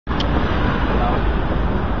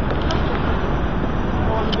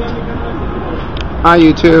Hi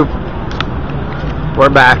YouTube, we're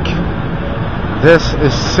back. This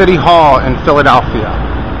is City Hall in Philadelphia.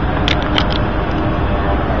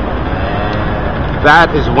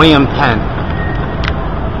 That is William Penn.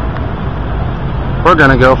 We're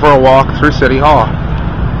gonna go for a walk through City Hall.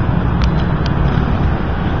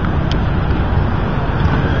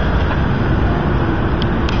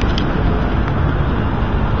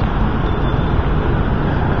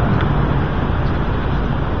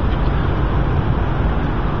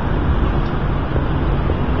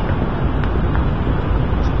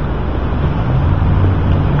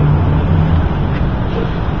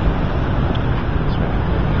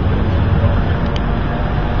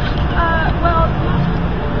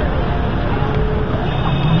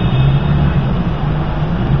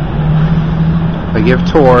 They give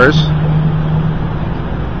tours.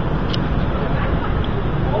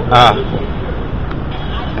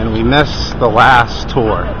 And we missed the last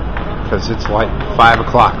tour because it's like 5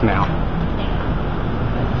 o'clock now.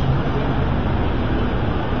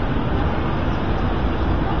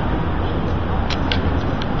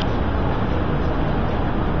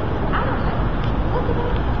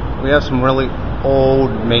 We have some really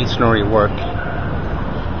old masonry work.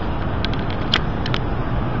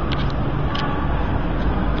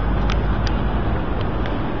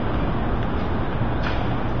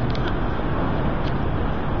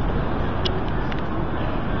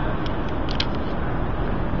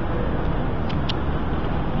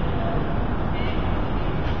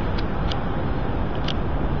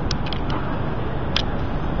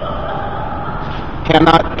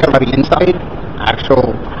 Cannot go by the inside.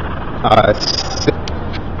 Actual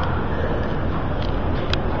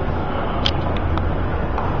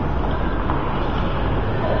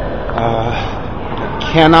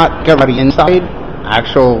cannot go by the inside.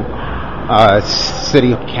 Actual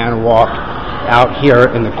city can walk out here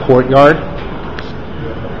in the courtyard.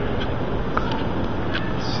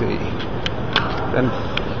 Let's see.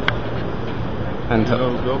 And you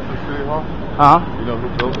know who built the City Hall? Huh? You know who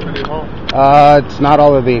built City Hall? It's not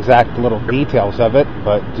all of the exact little details of it,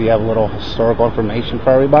 but do you have a little historical information for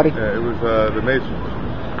everybody? Yeah, it was the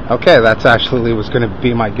Masons. Okay, that's actually was going to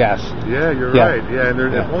be my guess. Yeah, you're right. Yeah, and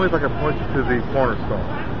there's only like a point to the cornerstone.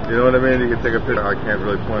 You know what I mean? You can take a picture. I can't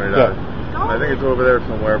really point it out. I think it's over there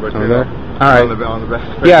somewhere, but you know, all right. on the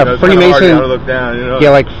back. Yeah, you know, Freemasons. to look down, you know? Yeah,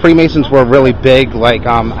 like Freemasons were really big. Like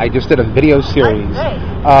I just did a video series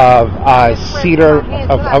of Cedar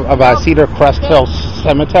Crest Hill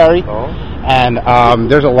Cemetery. Oh. And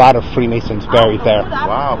there's a lot of Freemasons buried there.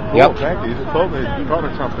 Wow. Cool. Yep. Thank you. You just told me. You taught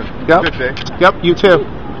me something. Yep. Good day. Yep. You too.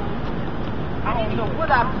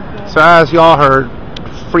 So as y'all heard,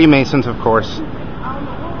 Freemasons, of course.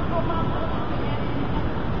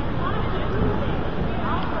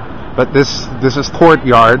 But this is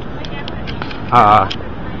courtyard.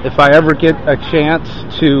 If I ever get a chance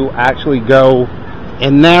to actually go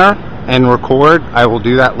in there and record, I will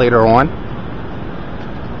do that later on.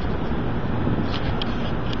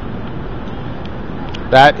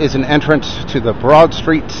 That is an entrance to the Broad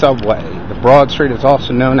Street subway. The Broad Street is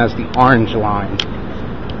also known as the Orange Line.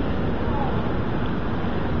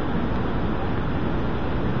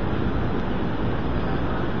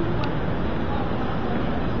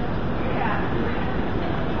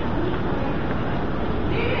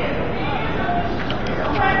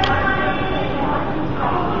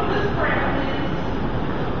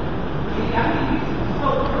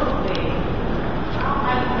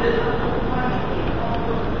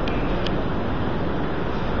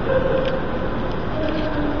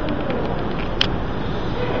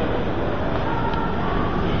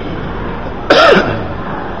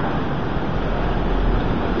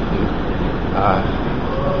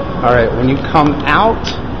 Alright, when you come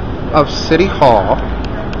out of City Hall,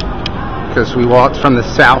 because we walked from the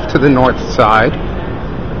south to the north side,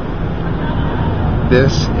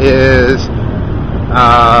 this is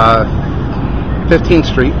 15th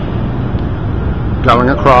Street going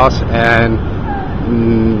across and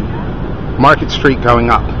Market Street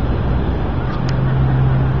going up.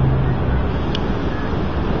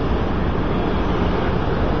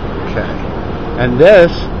 Okay, and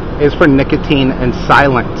this is for Nicotine and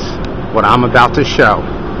Silence, what I'm about to show.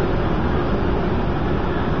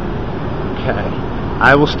 Okay,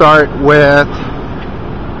 I will start with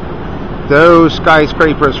those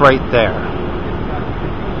skyscrapers right there.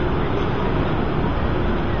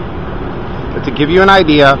 But to give you an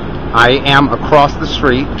idea, I am across the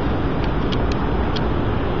street.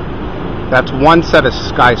 That's one set of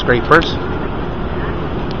skyscrapers.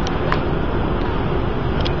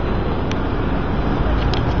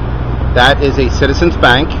 That is a Citizens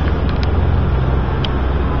Bank.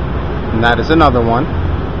 And that is another one.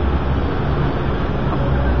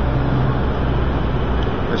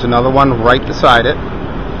 There's another one right beside it.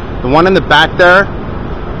 The one in the back there,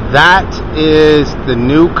 that is the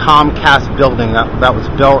new Comcast building that was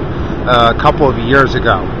built a couple of years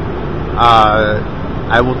ago.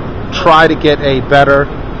 I will try to get a better...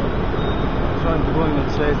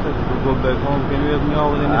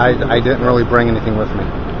 I didn't really bring anything with me.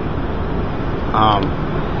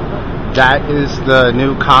 That is the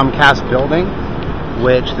new Comcast building,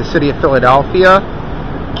 which the city of Philadelphia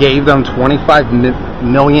gave them $25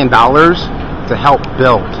 million to help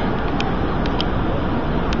build.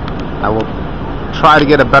 I will try to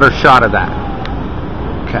get a better shot of that.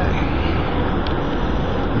 Okay.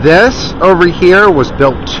 This over here was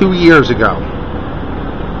built 2 years ago.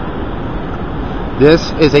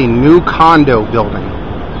 This is a new condo building.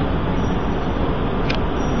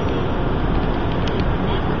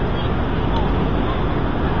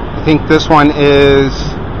 I think this one is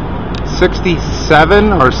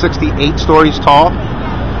 67 or 68 stories tall.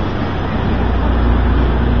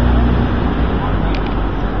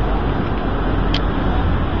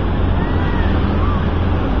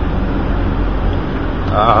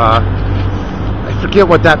 I forget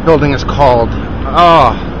what that building is called.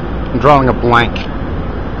 Oh, I'm drawing a blank.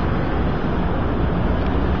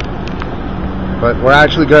 But we're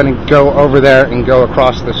actually going to go over there and go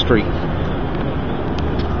across the street.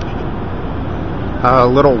 A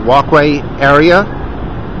little walkway area.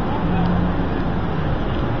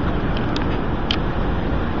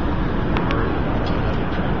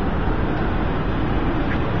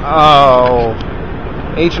 Oh,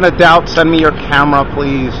 Agent of Doubt, send me your camera,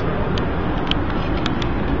 please.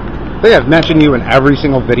 I think I've mentioned you in every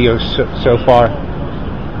single video so far.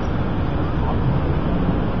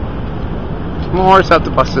 More out the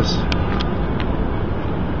buses.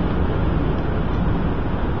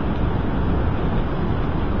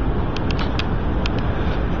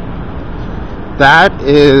 That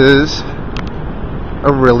is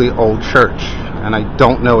a really old church, and I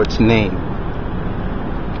don't know its name.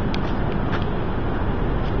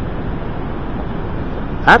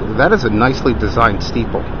 That is a nicely designed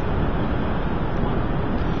steeple.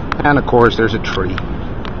 And of course, there's a tree.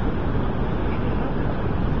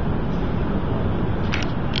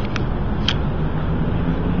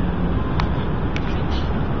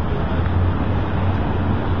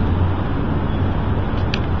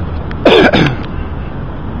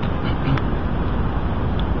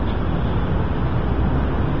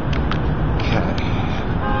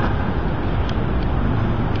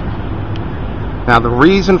 Now the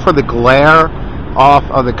reason for the glare off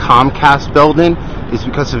of the Comcast building is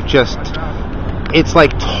because of it's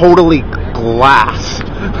like totally glass.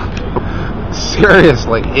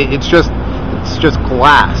 Seriously, it's just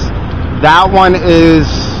glass. That one is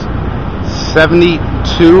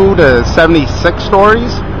 72 to 76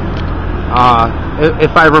 stories.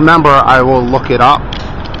 If I remember, I will look it up.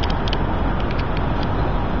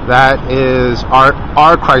 That is our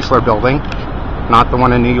Chrysler building, not the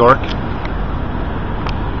one in New York.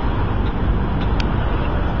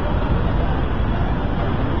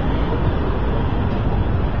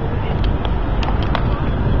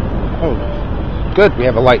 Good, we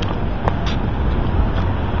have a light.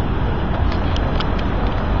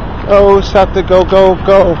 Oh, Septa, go, go,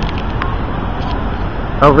 go.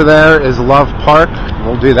 Over there is Love Park.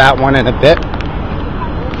 We'll do that one in a bit.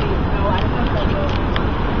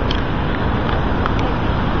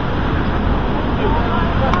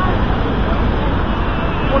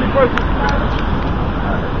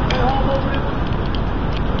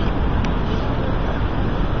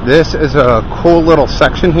 This is a cool little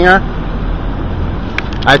section here.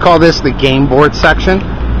 I call this the game board section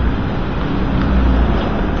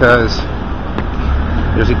because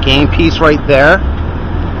there's a game piece right there.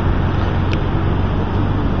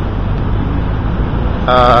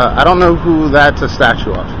 I don't know who that's a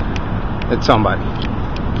statue of. It's somebody.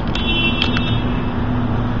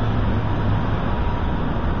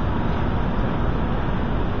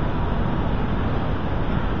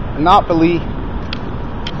 Monopoly.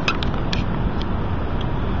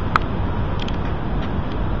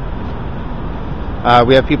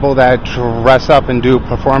 We have people that dress up and do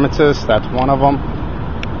performances. That's one of them.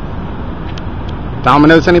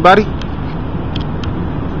 Dominoes, anybody?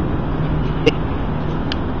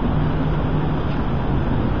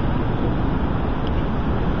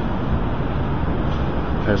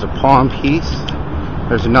 There's a palm piece.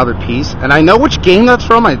 There's another piece. And I know which game that's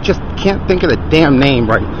from. I just can't think of the damn name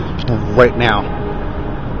right now.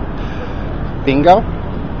 Bingo?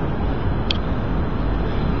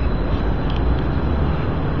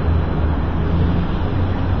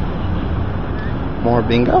 More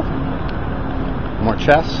bingo. More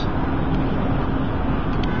chess.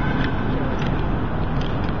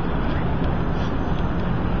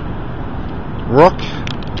 Rook.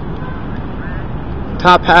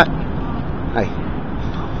 Top hat. Hi.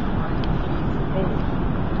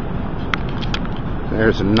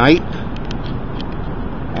 There's a knight.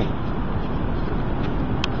 Hey.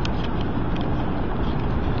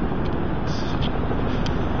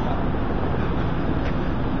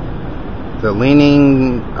 The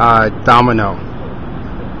leaning domino.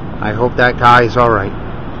 I hope that guy's alright.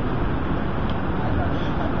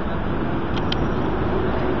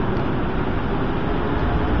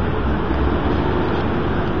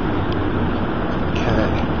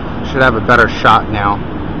 Okay. Should have a better shot now.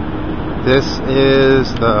 This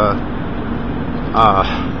is the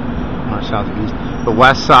north, south, east, the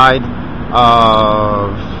west side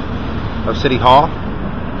of City Hall.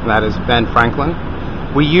 That is Ben Franklin.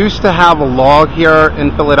 We used to have a law here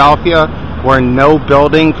in Philadelphia where no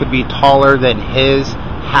building could be taller than his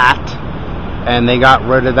hat, and they got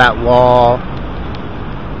rid of that law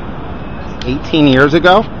 18 years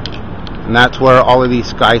ago, and that's where all of these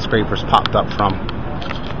skyscrapers popped up from.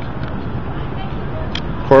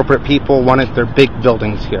 Corporate people wanted their big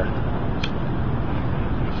buildings here.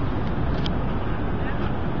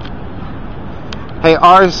 Hey,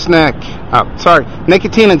 Arsenic. Oh, sorry.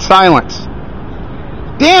 Nicotine and Silence.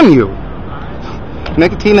 Damn you!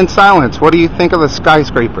 Nicotine and Silence. What do you think of the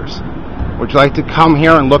skyscrapers? Would you like to come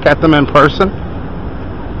here and look at them in person?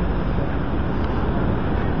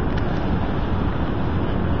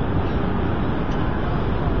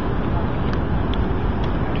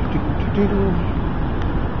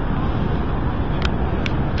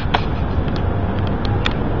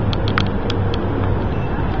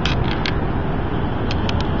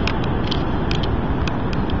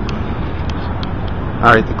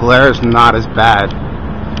 Alright, the glare is not as bad.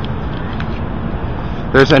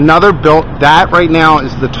 There's another that right now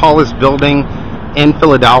is the tallest building in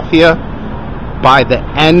Philadelphia. By the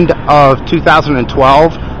end of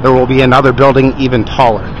 2012, there will be another building even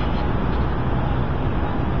taller.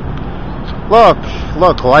 Look,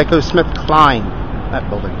 GlaxoSmithKline, that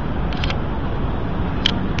building.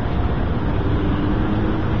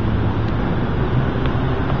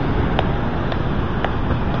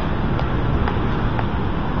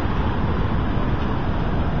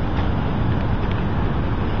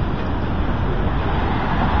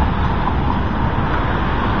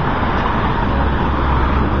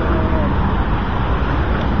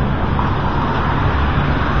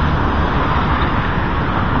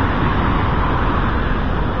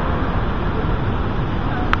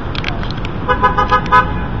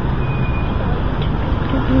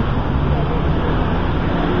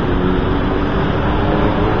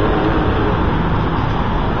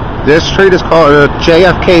 This street is called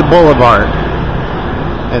JFK Boulevard,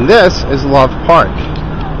 and this is Love Park.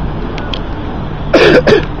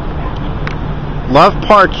 Love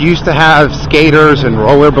Park used to have skaters and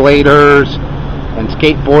rollerbladers and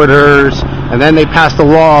skateboarders, and then they passed a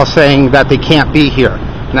law saying that they can't be here,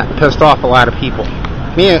 and that pissed off a lot of people,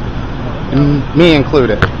 me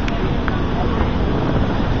included.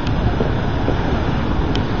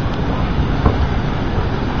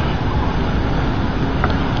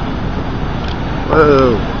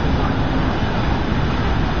 Whoa.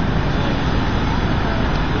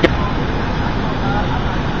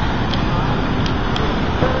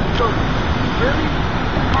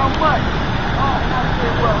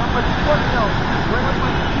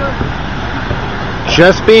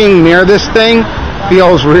 Just being near this thing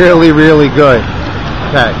feels really, really good.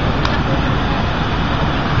 Okay.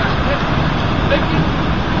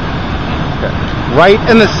 Right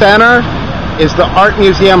in the center is the Art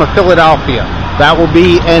Museum of Philadelphia. That will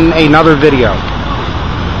be in another video.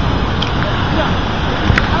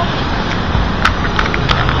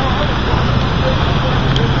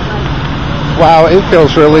 Wow, it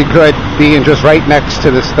feels really good being just right next to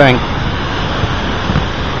this thing.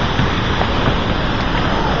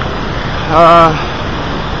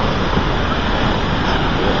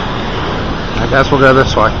 I guess we'll go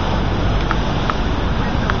this way.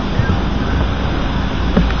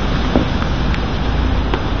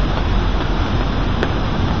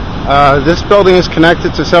 This building is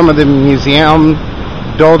connected to some of the museum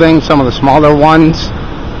buildings, some of the smaller ones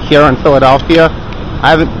here in Philadelphia.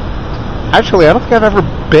 I don't think I've ever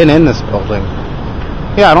been in this building.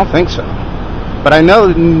 Yeah, I don't think so. But I know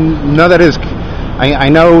that I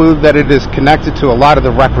know that it is connected to a lot of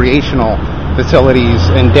the recreational facilities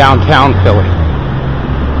in downtown Philly.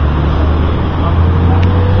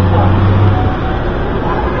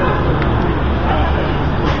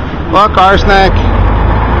 Look, Arsenic.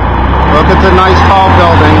 Look at the nice tall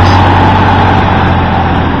buildings.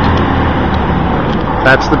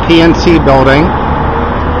 That's the PNC building.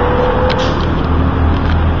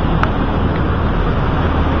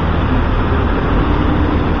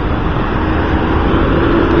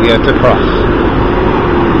 Yet to cross.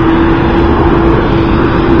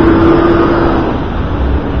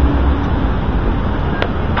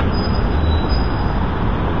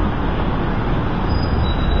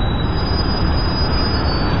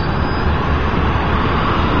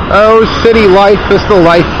 Oh, city life is the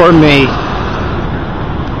life for me.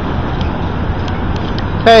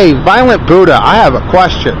 Hey, Violent Buddha, I have a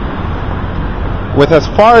question. With as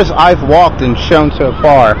far as I've walked and shown so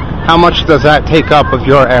far, how much does that take up of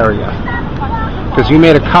your area? Because you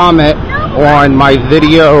made a comment on my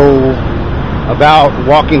video about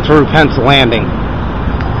walking through Penn's Landing.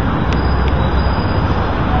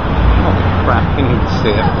 Oh crap, I need to see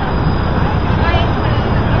it.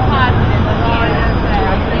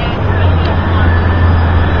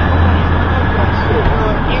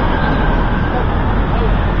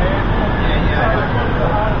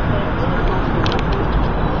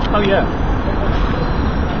 Oh yeah.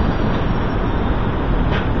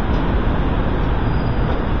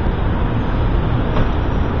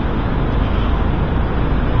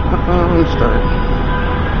 Okay.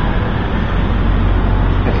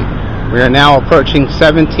 We are now approaching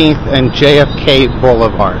 17th and JFK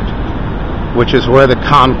Boulevard, which is where the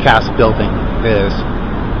Comcast building is.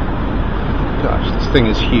 Gosh, this thing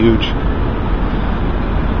is huge.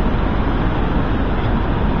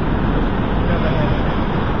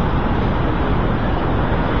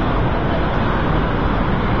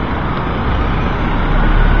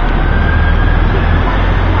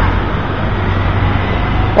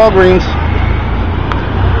 Walgreens.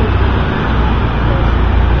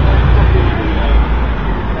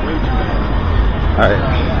 Alright.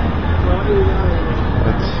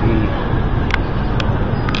 Let's see.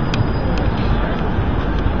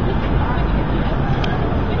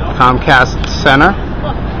 Comcast Center.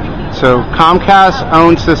 So Comcast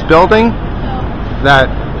owns this building that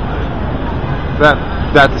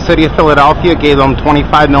the city of Philadelphia gave them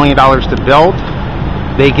 $25 million to build.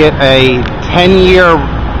 They get a 10-year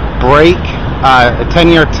break, a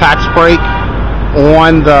 10-year tax break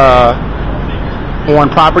on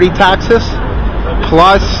property taxes,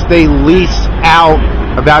 plus they lease out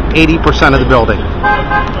about 80% of the building.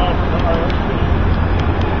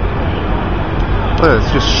 Look,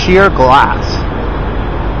 it's just sheer glass.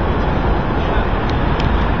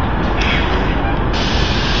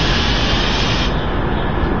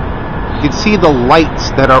 You can see the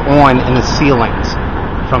lights that are on in the ceilings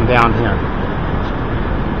from down here.